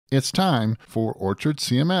It's time for Orchard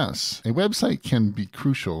CMS. A website can be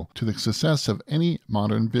crucial to the success of any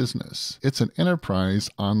modern business. It's an enterprise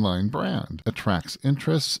online brand, attracts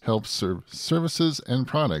interests, helps serve services and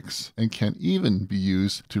products, and can even be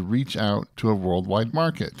used to reach out to a worldwide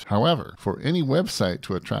market. However, for any website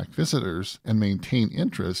to attract visitors and maintain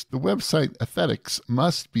interest, the website aesthetics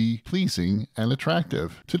must be pleasing and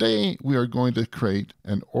attractive. Today, we are going to create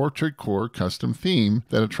an Orchard Core custom theme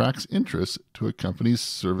that attracts interest to a company's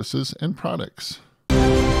services and products.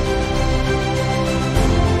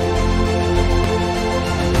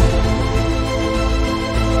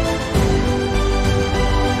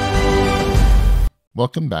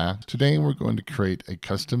 Welcome back. Today we're going to create a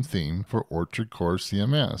custom theme for Orchard Core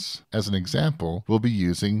CMS. As an example, we'll be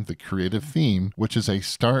using the creative theme, which is a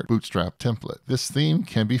Start Bootstrap template. This theme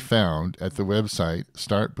can be found at the website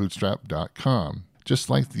startbootstrap.com. Just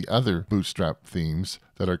like the other Bootstrap themes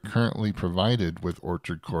that are currently provided with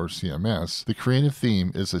Orchard Core CMS, the creative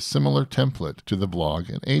theme is a similar template to the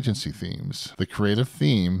blog and agency themes. The creative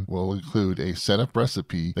theme will include a setup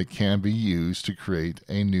recipe that can be used to create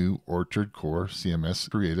a new Orchard Core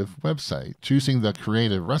CMS creative website. Choosing the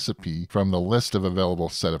creative recipe from the list of available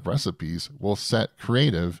setup recipes will set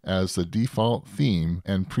creative as the default theme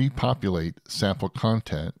and pre-populate sample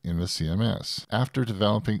content in the CMS. After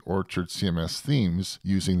developing Orchard CMS themes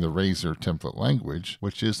using the Razor template language,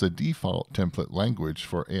 which is the default template language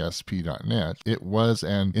for ASP.NET, it was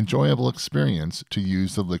an enjoyable experience to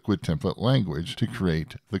use the Liquid template language to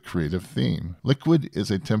create the creative theme. Liquid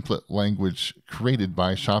is a template language created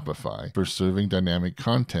by Shopify for serving dynamic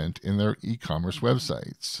content in their e-commerce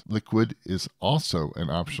websites. Liquid is also an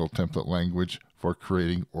optional template language for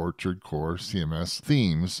creating Orchard Core CMS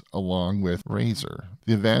themes along with Razor.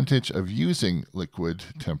 The advantage of using Liquid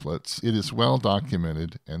templates, it is well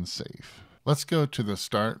documented and safe. Let's go to the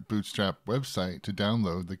Start Bootstrap website to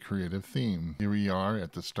download the creative theme. Here we are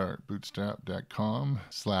at the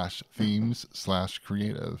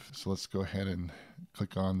startbootstrap.com/themes/creative. So let's go ahead and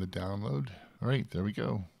click on the download. All right, there we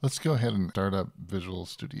go. Let's go ahead and start up Visual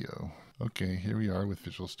Studio. Okay, here we are with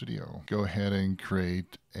Visual Studio. Go ahead and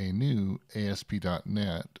create a new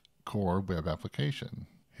ASP.NET Core web application.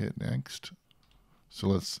 Hit Next. So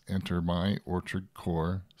let's enter my Orchard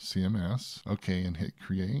Core CMS. Okay, and hit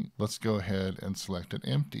Create. Let's go ahead and select an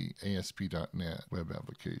empty ASP.NET web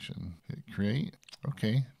application. Hit Create.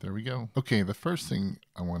 Okay, there we go. Okay, the first thing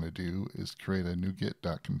I want to do is create a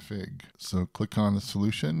NuGet.config. So click on the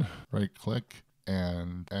solution, right click,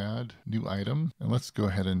 and add new item. And let's go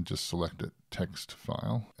ahead and just select a text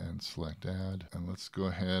file and select add. And let's go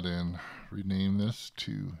ahead and rename this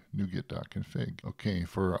to NuGet.config. Okay,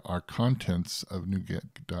 for our contents of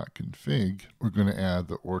NuGet.config, we're going to add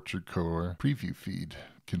the Orchard Core preview feed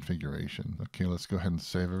configuration. Okay, let's go ahead and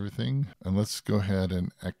save everything. And let's go ahead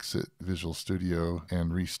and exit Visual Studio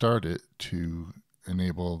and restart it to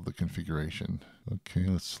enable the configuration. Okay,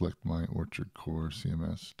 let's select my Orchard Core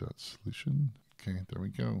CMS.solution. Okay, there we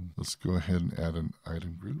go. Let's go ahead and add an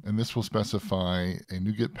item group. And this will specify a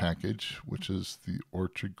NuGet package, which is the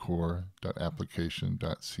Orchard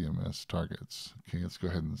Core.application.cms targets. Okay, let's go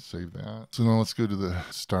ahead and save that. So now let's go to the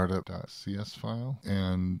startup.cs file.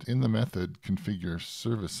 And in the method configure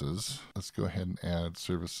services, let's go ahead and add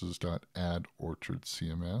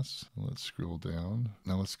services.addOrchardCMS. Let's scroll down.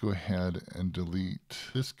 Now let's go ahead and delete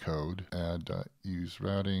this code,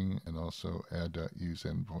 add.useRouting, and also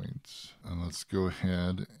add.useEndpoints. And let's go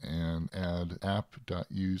ahead and add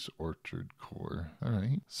app.useOrchardCore. All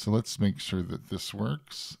right, so let's make sure that this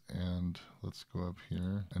works, and let's go up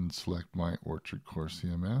here and select my Orchard Core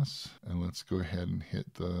CMS, and let's go ahead and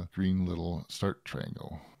hit the green little start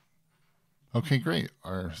triangle. Okay, great.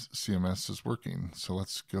 Our CMS is working. So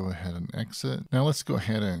let's go ahead and exit. Now let's go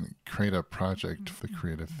ahead and create a project for the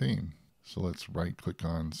creative theme. So let's right click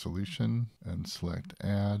on solution and select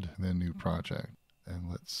add, and then new project. And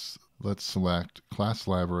let's select class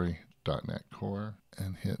library.NET Core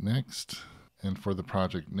and hit next. And for the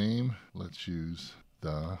project name, let's use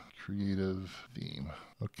the creative theme.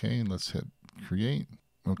 Okay, and let's hit create.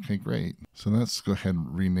 Okay, great. So let's go ahead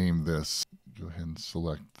and rename this. Go ahead and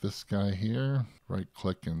select this guy here. Right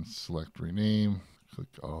click and select rename. Click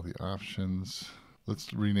all the options.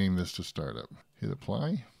 Let's rename this to startup. Hit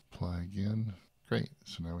apply. Apply again. Great.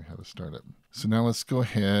 So now we have a startup. So now let's go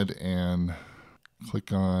ahead and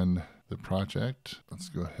click on the project. Let's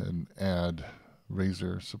go ahead and add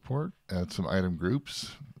Razor support. Add some item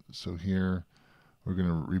groups. So here we're going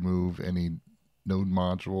to remove any node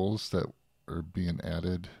modules that are being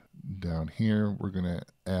added. Down here, we're going to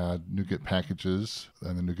add NuGet packages,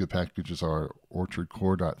 and the NuGet packages are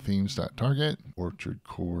orchardcore.themes.target,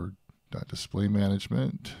 orchardcore Display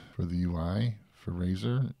Management for the UI for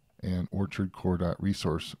Razor, and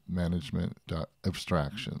orchardcore.resource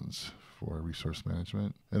management.abstractions for resource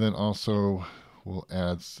management. And then also we'll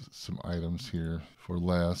add some items here for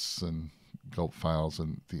less and gulp files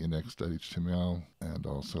and the index.html, and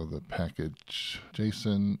also the package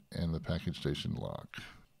JSON and the package JSON lock.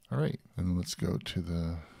 All right, and let's go to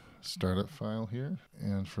the startup file here.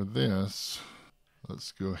 And for this,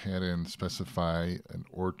 let's go ahead and specify an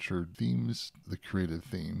Orchard themes, the creative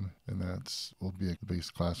theme, and will be a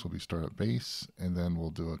base class will be startup base, and then we'll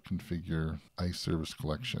do a configure iService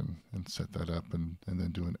collection and set that up, and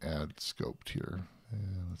then do an add scoped here.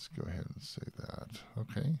 And let's go ahead and save that.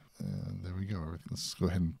 Okay, and there we go. Let's go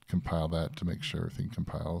ahead and compile that to make sure everything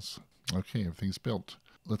compiles. Okay, everything's built.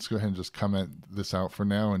 Let's go ahead and just comment this out for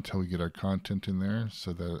now until we get our content in there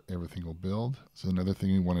so that everything will build. So another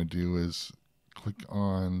thing we want to do is click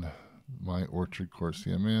on My Orchard Core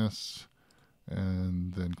CMS,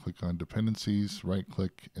 and then click on Dependencies, right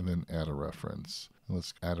click, and then add a reference. And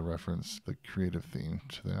let's add a reference, the creative theme,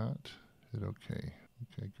 to that. Hit OK.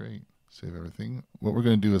 Okay, great. Save everything. What we're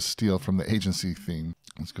going to do is steal from the agency theme.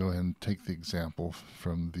 Let's go ahead and take the example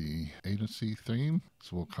from the agency theme.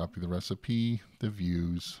 So we'll copy the recipe, the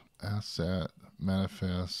views, asset,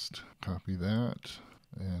 manifest, copy that,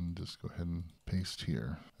 and just go ahead and paste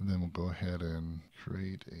here. And then we'll go ahead and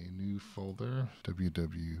create a new folder,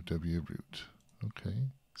 www.root. Okay.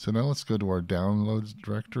 So now let's go to our downloads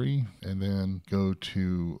directory and then go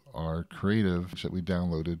to our creative that we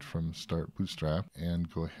downloaded from Start Bootstrap,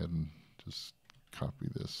 and go ahead and just copy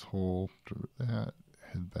this whole that,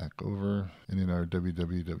 head back over, and in our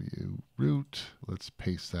www root, let's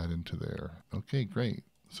paste that into there. Okay, great.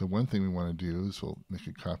 So one thing we want to do is we'll make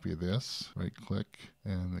a copy of this, right click,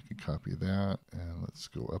 and make a copy of that, and let's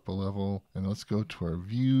go up a level, and let's go to our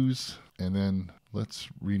views, and then let's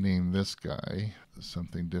rename this guy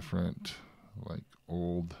something different, like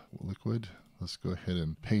old liquid. Let's go ahead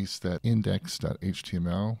and paste that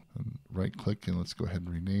index.html, and right click, and let's go ahead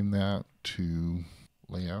and rename that to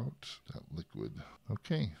layout.liquid.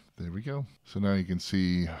 Okay, there we go. So now you can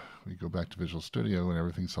see we go back to Visual Studio and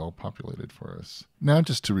everything's all populated for us. Now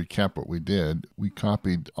just to recap what we did, we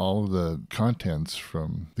copied all of the contents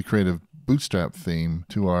from the Creative Bootstrap theme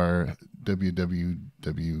to our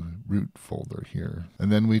www root folder here.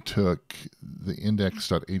 And then we took the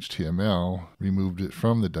index.html, removed it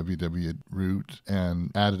from the www root,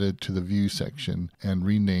 and added it to the view section and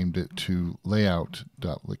renamed it to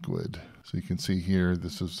layout.liquid. So you can see here,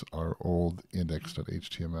 this is our old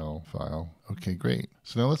index.html file. Okay, great.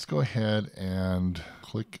 So now let's go ahead and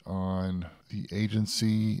click on the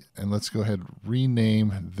agency, and let's go ahead and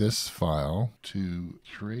rename this file to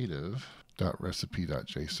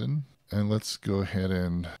creative.recipe.json. And let's go ahead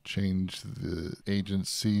and change the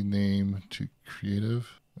agency name to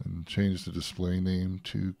creative, and change the display name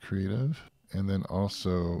to creative, and then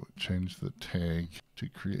also change the tag to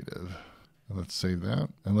creative. And let's save that.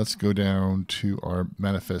 And let's go down to our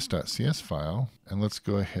manifest.cs file, and let's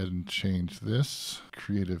go ahead and change this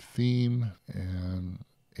creative theme, and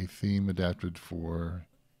a theme adapted for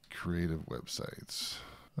creative websites.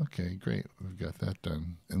 Okay, great. We've got that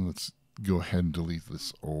done. And let's go ahead and delete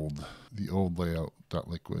the old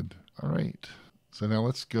layout.liquid. All right. So now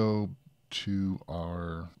let's go to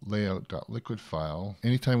our layout.liquid file.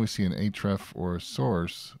 Anytime we see an href or a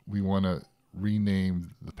source, we want to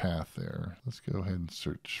rename the path there. Let's go ahead and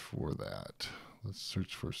search for that. Let's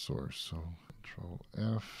search for source. So Control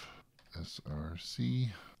F, src.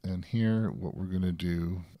 And here what we're going to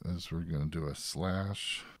do is we're going to do a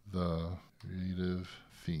slash the creative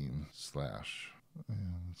theme slash.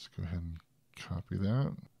 And let's go ahead and copy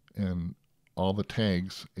that. And all the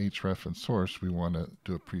tags, href and source, we want to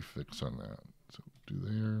do a prefix on that. So do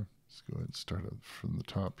there. Let's go ahead and start up from the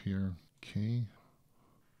top here. Okay.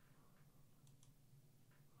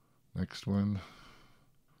 Next one.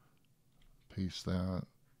 Paste that.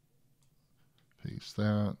 Paste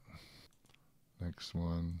that. Next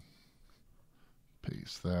one.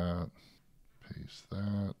 Paste that. Paste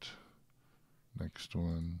that. Next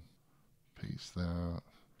one. Paste that,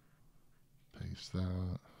 paste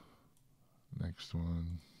that, next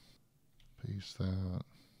one, paste that,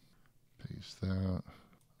 paste that,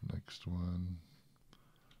 next one,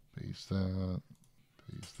 paste that,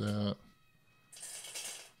 paste that,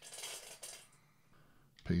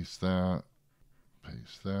 paste that,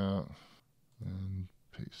 paste that, and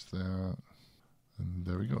paste that, and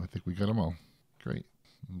there we go. I think we got them all. Great.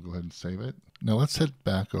 We'll go ahead and save it. Now let's head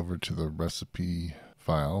back over to the recipe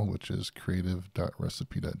file, which is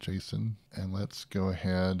creative.recipe.json, and let's go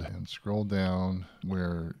ahead and scroll down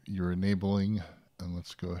where you're enabling And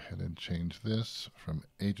let's go ahead and change this from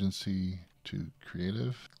agency to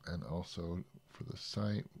creative. And also for the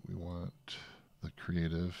site, we want the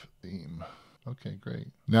creative theme. Okay, great.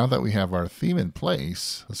 Now that we have our theme in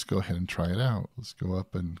place, let's go ahead and try it out. Let's go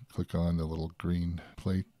up and click on the little green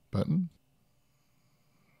play button.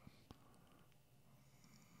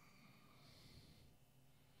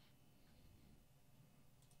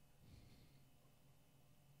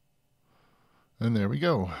 And there we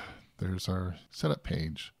go. There's our setup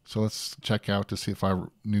page. So let's check out to see if our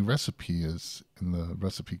new recipe is in the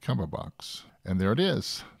recipe combo box. And there it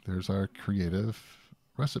is. There's our creative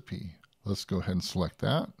recipe. Let's go ahead and select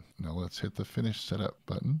that. Now let's hit the Finish Setup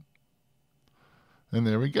button. And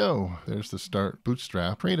there we go. There's the Start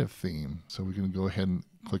Bootstrap Creative Theme. So we can go ahead and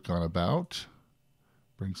click on About.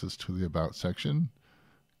 Brings us to the About section.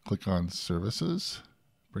 Click on Services.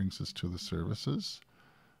 Brings us to the Services.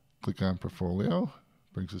 Click on Portfolio,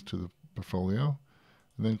 brings us to the Portfolio,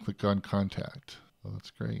 and then click on Contact. Well,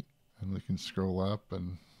 that's great. And we can scroll up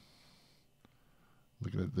and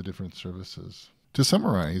look at the different services. To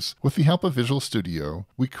summarize, with the help of Visual Studio,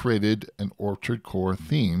 we created an Orchard Core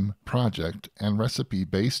theme, project, and recipe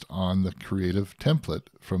based on the creative template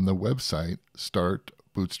from the website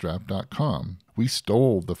startbootstrap.com. We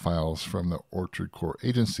stole the files from the Orchard Core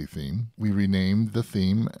agency theme. We renamed the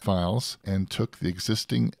theme files and took the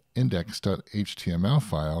existing index.html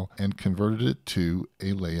file and converted it to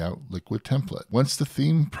a layout liquid template. Once the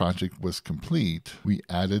theme project was complete, we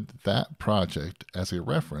added that project as a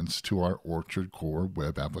reference to our Orchard Core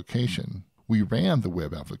web application. We ran the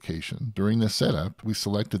web application. During the setup, we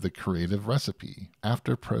selected the creative recipe.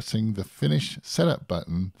 After pressing the Finish Setup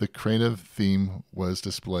button, the creative theme was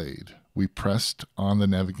displayed. We pressed on the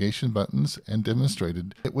navigation buttons and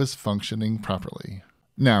demonstrated it was functioning properly.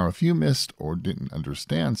 Now, if you missed or didn't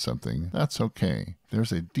understand something, that's okay.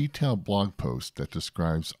 There's a detailed blog post that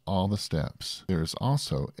describes all the steps. There is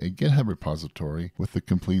also a GitHub repository with the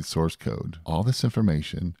complete source code. All this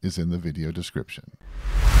information is in the video description.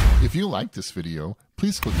 If you like this video,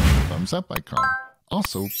 please click on the thumbs up icon.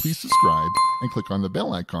 Also, please subscribe and click on the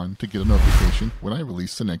bell icon to get a notification when I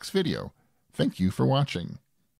release the next video. Thank you for watching.